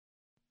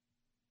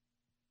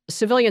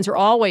civilians are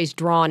always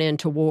drawn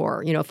into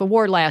war. If a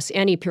war lasts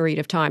any period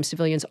of time,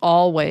 civilians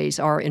always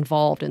are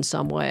involved in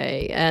some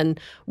way. And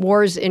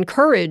wars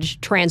encourage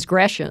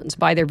transgressions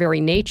by their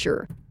very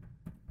nature.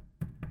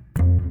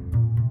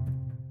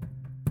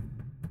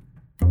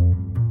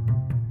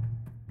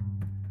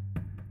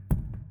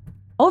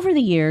 Over the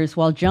years,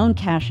 while Joan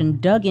Cashin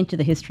dug into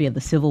the history of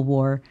the Civil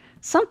War,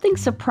 something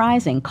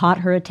surprising caught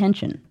her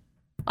attention.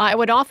 I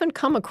would often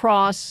come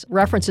across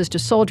references to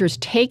soldiers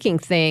taking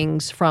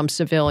things from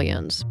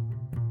civilians.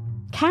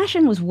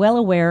 Cashin was well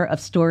aware of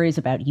stories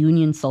about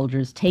Union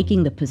soldiers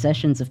taking the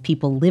possessions of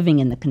people living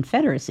in the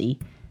Confederacy,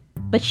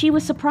 but she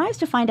was surprised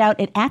to find out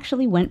it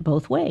actually went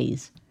both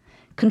ways.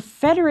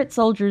 Confederate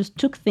soldiers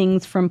took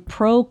things from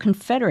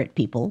pro-Confederate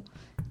people,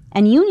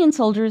 and Union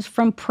soldiers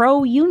from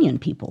pro-Union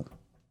people.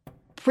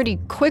 Pretty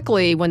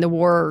quickly, when the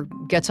war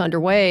gets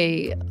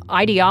underway,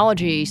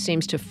 ideology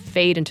seems to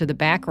fade into the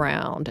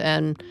background,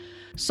 and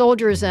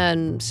soldiers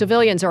and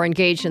civilians are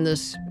engaged in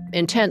this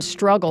intense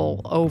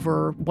struggle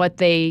over what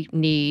they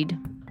need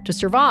to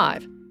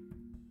survive.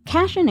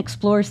 Cashin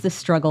explores this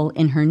struggle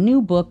in her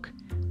new book,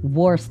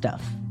 War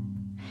Stuff.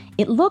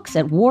 It looks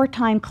at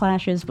wartime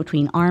clashes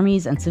between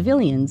armies and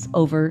civilians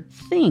over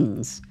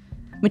things,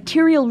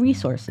 material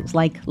resources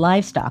like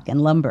livestock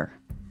and lumber.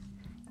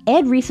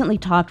 Ed recently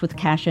talked with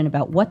Cashin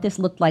about what this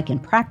looked like in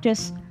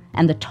practice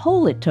and the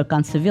toll it took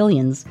on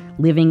civilians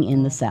living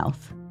in the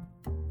South.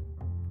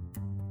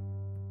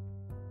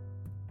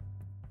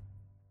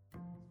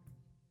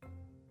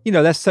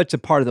 That's such a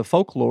part of the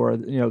folklore,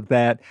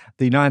 that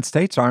the United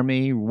States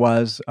Army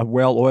was a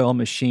well-oiled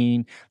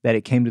machine, that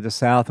it came to the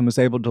South and was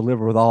able to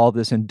deliver with all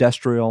this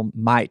industrial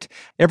might,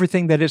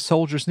 everything that its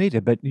soldiers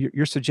needed. But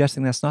you're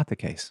suggesting that's not the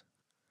case.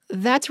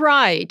 That's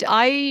right.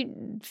 I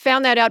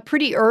found that out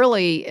pretty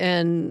early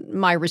in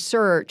my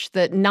research,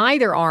 that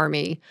neither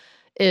army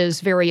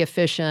is very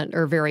efficient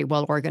or very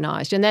well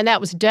organized. And then that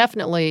was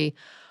definitely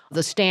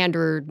the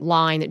standard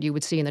line that you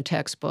would see in the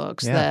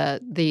textbooks,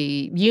 that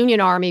the Union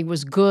Army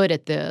was good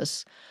at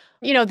this.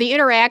 The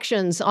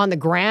interactions on the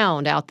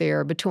ground out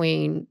there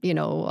between,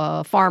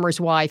 a farmer's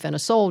wife and a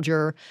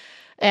soldier.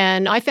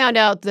 And I found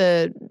out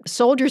the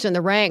soldiers in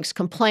the ranks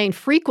complain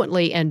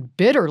frequently and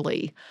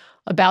bitterly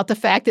about the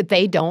fact that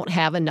they don't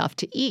have enough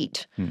to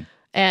eat.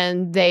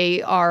 And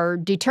they are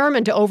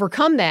determined to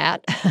overcome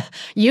that.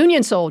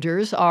 Union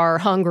soldiers are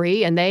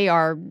hungry, and they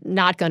are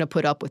not going to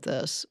put up with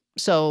this.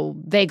 So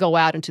they go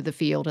out into the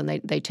field and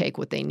they take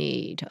what they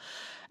need.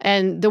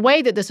 And the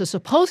way that this is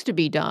supposed to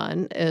be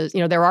done is,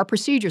 there are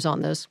procedures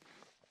on this.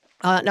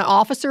 An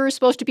officer is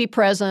supposed to be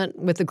present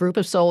with a group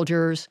of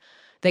soldiers.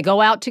 They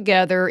go out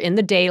together in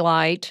the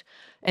daylight,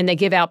 and they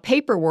give out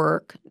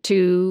paperwork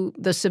to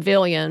the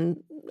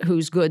civilian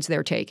whose goods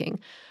they're taking.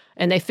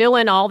 And they fill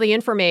in all the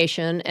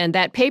information, and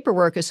that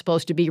paperwork is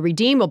supposed to be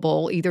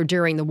redeemable either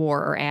during the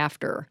war or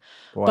after.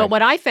 Boy. But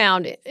what I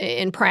found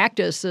in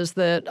practice is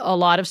that a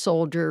lot of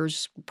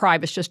soldiers,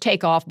 privates, just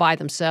take off by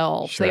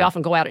themselves. Sure. They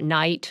often go out at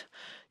night.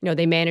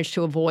 They manage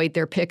to avoid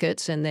their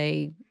pickets, and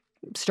they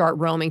start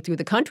roaming through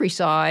the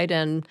countryside,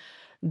 and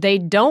they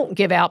don't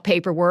give out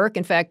paperwork.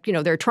 In fact,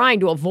 they're trying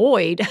to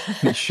avoid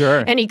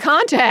Sure. any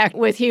contact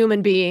with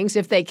human beings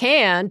if they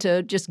can,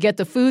 to just get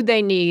the food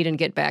they need and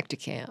get back to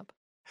camp.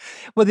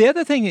 Well, the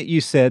other thing that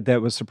you said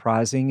that was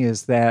surprising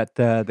is that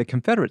the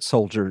Confederate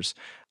soldiers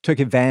took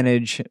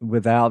advantage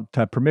without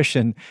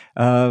permission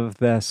of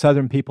the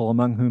Southern people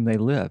among whom they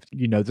lived.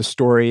 The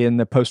story in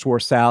the post-war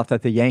South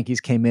that the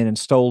Yankees came in and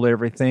stole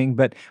everything.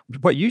 But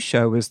what you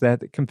show is that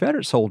the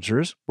Confederate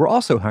soldiers were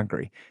also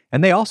hungry,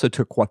 and they also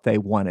took what they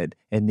wanted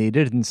and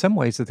needed. In some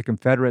ways, that the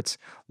Confederates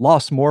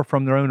lost more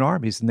from their own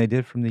armies than they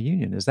did from the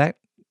Union. Is that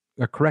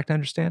a correct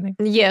understanding?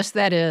 Yes,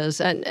 that is.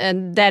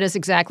 And that is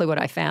exactly what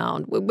I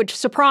found, which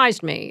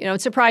surprised me.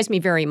 It surprised me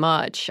very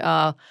much.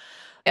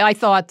 I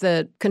thought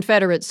that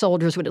Confederate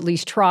soldiers would at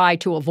least try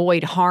to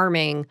avoid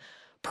harming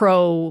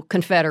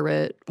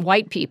pro-Confederate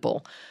white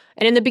people.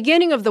 And in the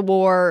beginning of the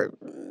war,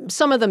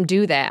 some of them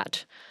do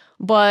that.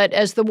 But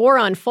as the war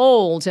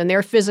unfolds and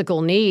their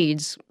physical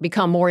needs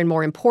become more and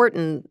more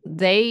important,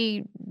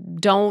 they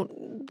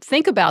don't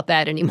think about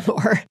that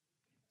anymore.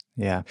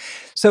 Yeah.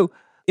 So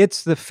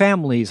it's the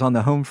families on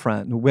the home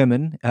front, the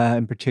women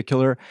in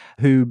particular,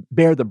 who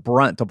bear the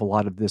brunt of a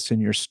lot of this in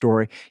your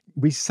story.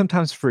 We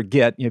sometimes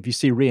forget, if you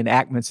see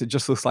reenactments, it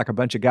just looks like a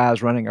bunch of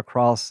guys running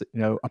across,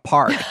 a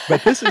park.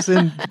 But this is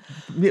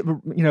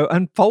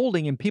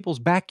unfolding in people's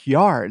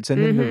backyards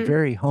and in their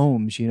very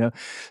homes,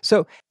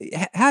 So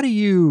how do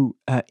you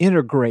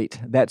integrate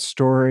that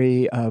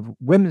story of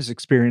women's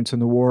experience in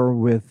the war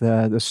with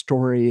the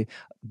story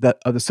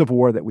of the Civil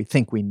War that we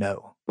think we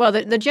know? Well,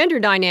 the gender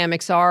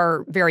dynamics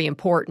are very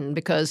important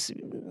because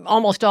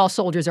almost all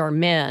soldiers are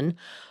men,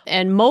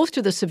 and most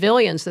of the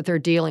civilians that they're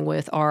dealing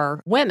with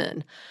are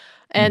women.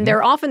 And there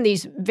are often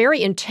these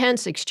very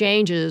intense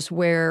exchanges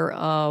where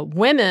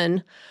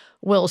women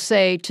will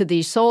say to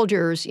these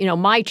soldiers,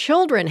 my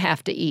children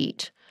have to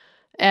eat.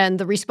 And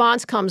the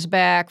response comes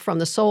back from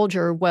the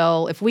soldier,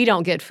 well, if we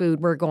don't get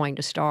food, we're going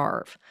to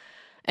starve.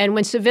 And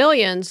when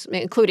civilians,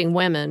 including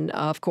women,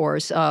 of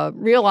course,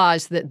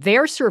 realize that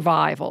their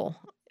survival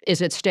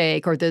is at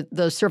stake, or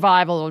the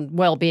survival and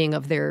well-being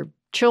of their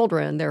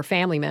children, their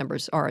family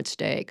members are at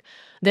stake,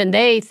 then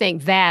they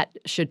think that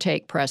should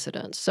take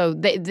precedence. So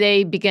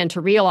they begin to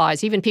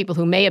realize, even people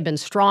who may have been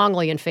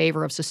strongly in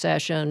favor of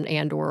secession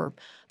and or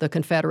the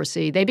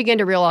Confederacy, they begin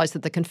to realize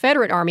that the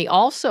Confederate Army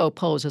also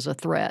poses a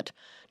threat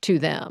to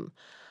them.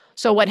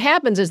 So what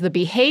happens is the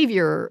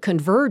behavior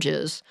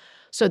converges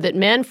so that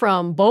men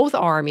from both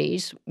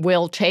armies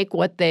will take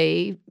what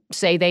they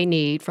say they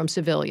need from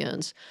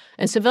civilians,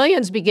 and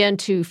civilians begin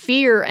to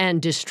fear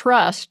and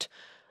distrust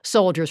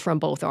soldiers from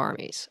both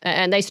armies.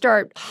 And they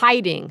start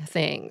hiding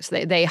things.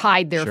 They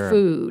hide their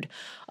food.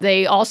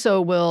 They also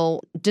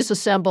will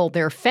disassemble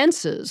their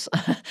fences.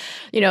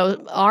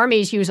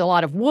 Armies use a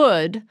lot of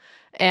wood,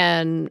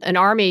 and an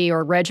army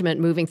or regiment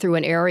moving through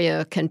an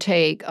area can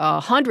take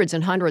hundreds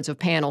and hundreds of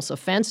panels of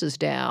fences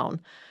down.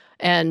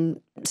 And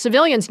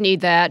civilians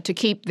need that to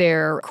keep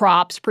their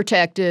crops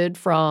protected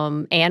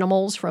from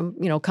animals from,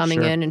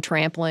 coming in and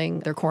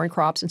trampling their corn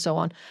crops and so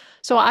on.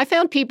 So I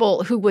found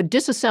people who would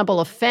disassemble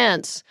a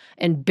fence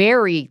and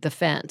bury the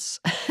fence.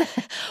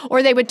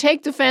 Or they would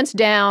take the fence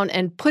down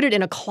and put it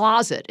in a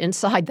closet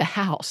inside the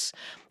house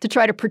to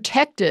try to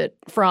protect it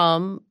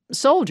from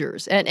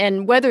soldiers.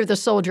 And whether the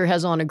soldier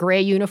has on a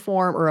gray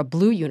uniform or a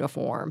blue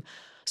uniform,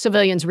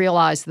 civilians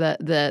realize that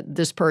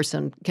this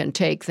person can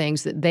take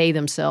things that they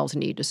themselves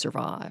need to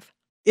survive.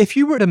 If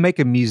you were to make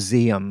a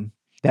museum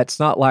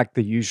that's not like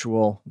the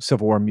usual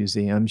Civil War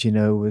museums,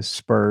 with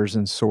spurs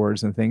and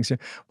swords and things,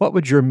 what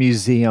would your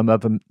museum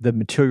of the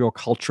material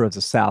culture of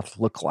the South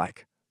look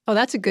like? Oh,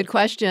 that's a good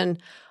question.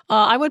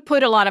 I would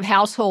put a lot of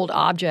household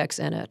objects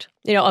in it.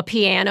 A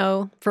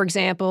piano, for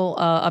example.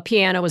 A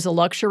piano is a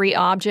luxury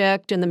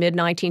object in the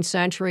mid-19th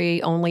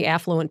century. Only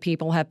affluent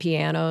people have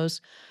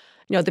pianos.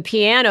 The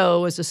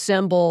piano is a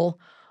symbol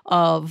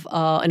of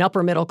an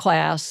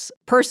upper-middle-class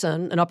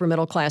person, an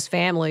upper-middle-class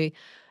family,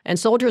 and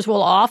soldiers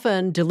will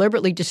often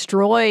deliberately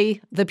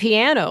destroy the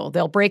piano.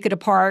 They'll break it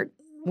apart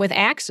with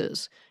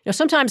axes.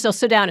 Sometimes they'll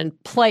sit down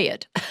and play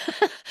it.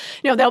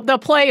 They'll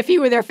play a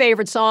few of their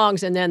favorite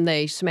songs, and then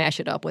they smash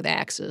it up with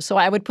axes. So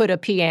I would put a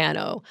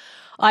piano.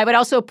 I would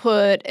also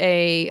put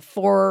a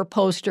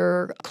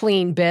 4-poster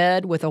clean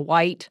bed with a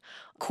white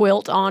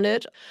quilt on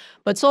it.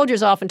 But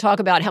soldiers often talk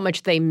about how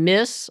much they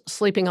miss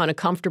sleeping on a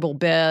comfortable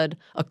bed,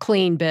 a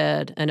clean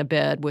bed, and a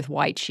bed with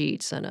white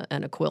sheets and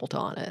a quilt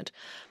on it.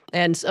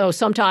 And so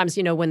sometimes,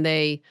 when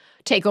they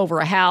take over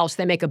a house,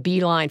 they make a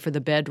beeline for the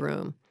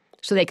bedroom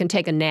so they can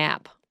take a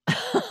nap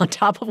on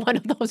top of one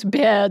of those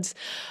beds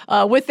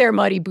with their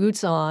muddy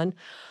boots on.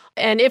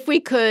 And if we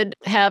could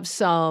have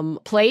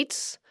some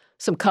plates,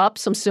 some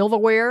cups, some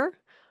silverware,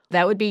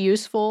 that would be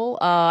useful.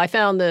 I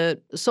found that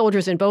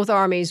soldiers in both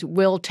armies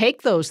will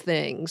take those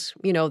things.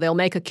 They'll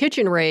make a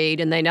kitchen raid,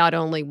 and they not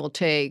only will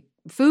take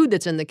food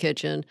that's in the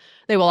kitchen,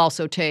 they will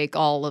also take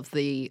all of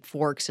the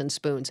forks and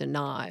spoons and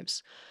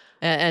knives.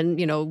 And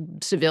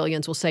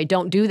civilians will say,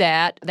 don't do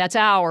that. That's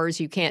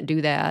ours. You can't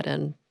do that.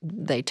 And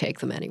they take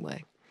them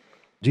anyway.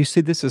 Do you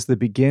see this as the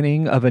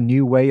beginning of a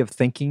new way of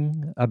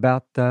thinking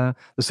about the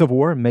Civil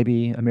War and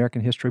maybe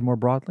American history more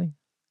broadly?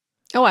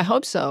 Oh, I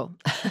hope so.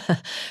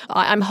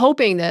 I'm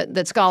hoping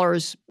that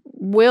scholars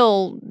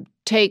will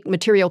take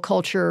material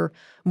culture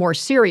more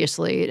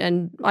seriously.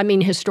 And I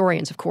mean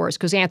historians, of course,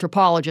 because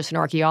anthropologists and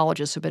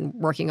archaeologists have been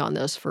working on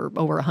this for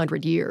over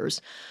 100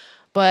 years.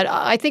 But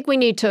I think we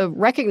need to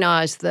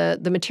recognize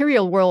that the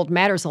material world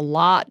matters a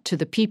lot to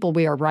the people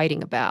we are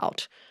writing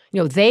about.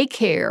 They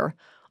care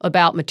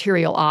about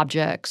material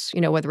objects,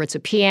 whether it's a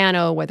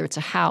piano, whether it's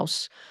a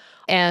house.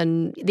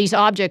 And these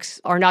objects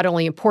are not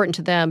only important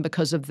to them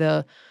because of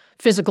the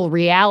physical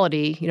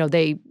reality,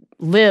 they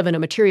live in a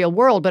material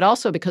world, but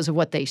also because of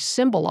what they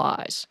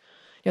symbolize.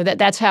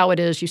 That's how it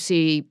is you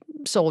see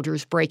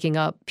soldiers breaking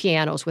up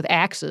pianos with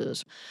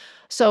axes.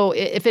 So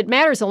if it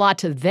matters a lot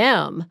to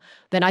them,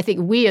 then I think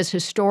we as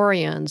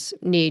historians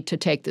need to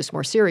take this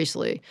more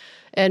seriously.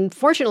 And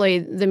fortunately,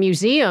 the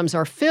museums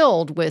are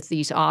filled with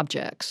these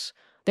objects.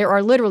 There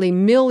are literally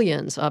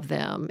millions of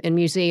them in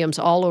museums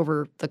all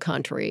over the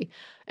country.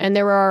 And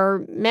there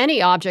are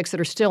many objects that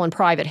are still in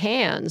private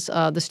hands.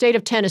 The state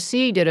of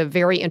Tennessee did a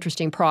very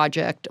interesting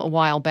project a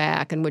while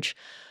back in which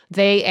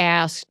they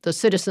asked the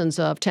citizens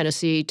of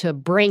Tennessee to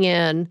bring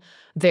in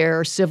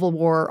their Civil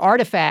War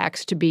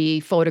artifacts to be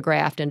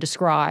photographed and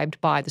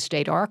described by the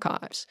state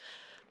archives.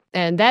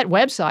 And that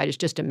website is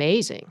just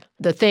amazing.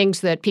 The things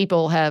that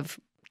people have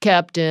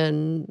kept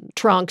in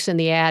trunks in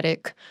the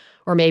attic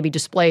or maybe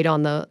displayed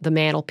on the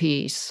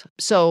mantelpiece.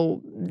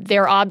 So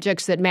they're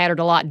objects that mattered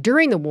a lot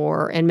during the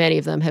war, and many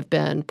of them have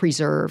been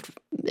preserved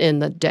in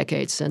the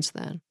decades since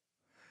then.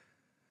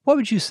 What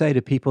would you say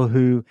to people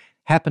who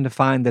happen to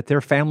find that their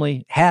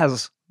family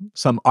has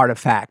some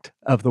artifact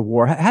of the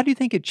war? How do you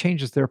think it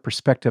changes their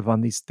perspective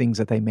on these things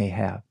that they may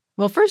have?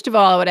 Well, first of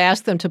all, I would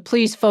ask them to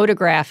please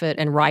photograph it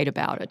and write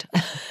about it,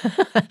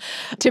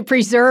 to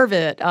preserve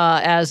it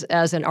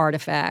as an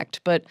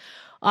artifact. But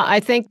I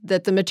think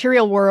that the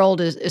material world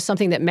is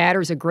something that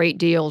matters a great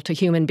deal to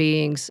human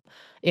beings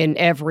in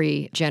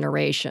every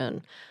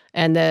generation.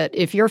 And that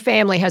if your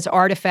family has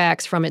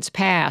artifacts from its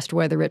past,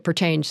 whether it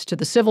pertains to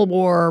the Civil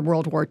War,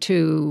 World War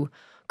II,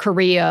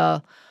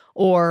 Korea,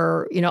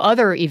 or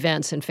other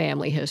events in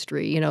family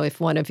history, if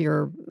one of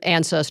your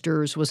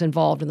ancestors was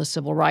involved in the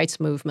civil rights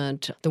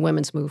movement, the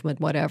women's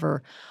movement,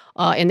 whatever,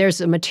 and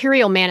there's a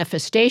material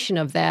manifestation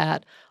of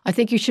that, I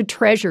think you should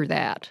treasure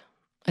that.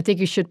 I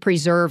think you should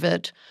preserve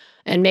it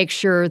and make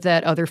sure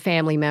that other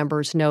family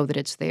members know that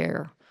it's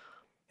there.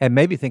 And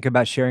maybe think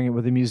about sharing it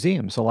with a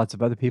museum so lots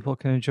of other people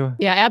can enjoy.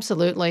 Yeah,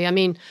 absolutely. I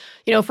mean,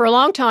 for a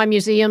long time,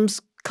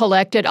 museums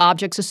collected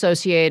objects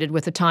associated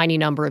with a tiny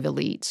number of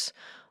elites.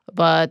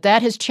 But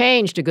that has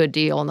changed a good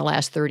deal in the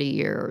last 30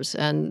 years.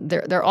 And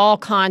there are all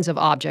kinds of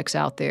objects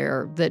out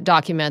there that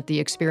document the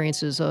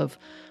experiences of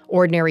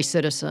ordinary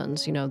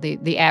citizens,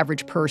 the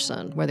average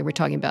person, whether we're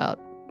talking about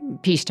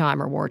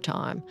peacetime or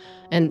wartime.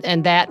 And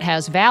that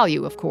has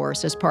value, of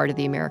course, as part of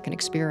the American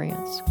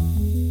experience.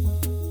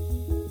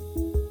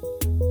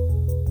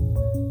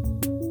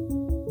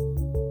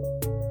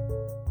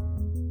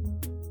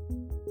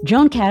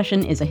 Joan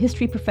Cashin is a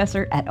history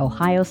professor at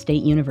Ohio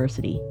State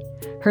University.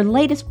 Her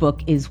latest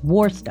book is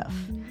War Stuff: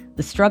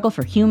 The Struggle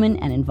for Human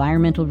and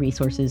Environmental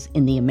Resources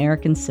in the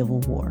American Civil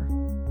War.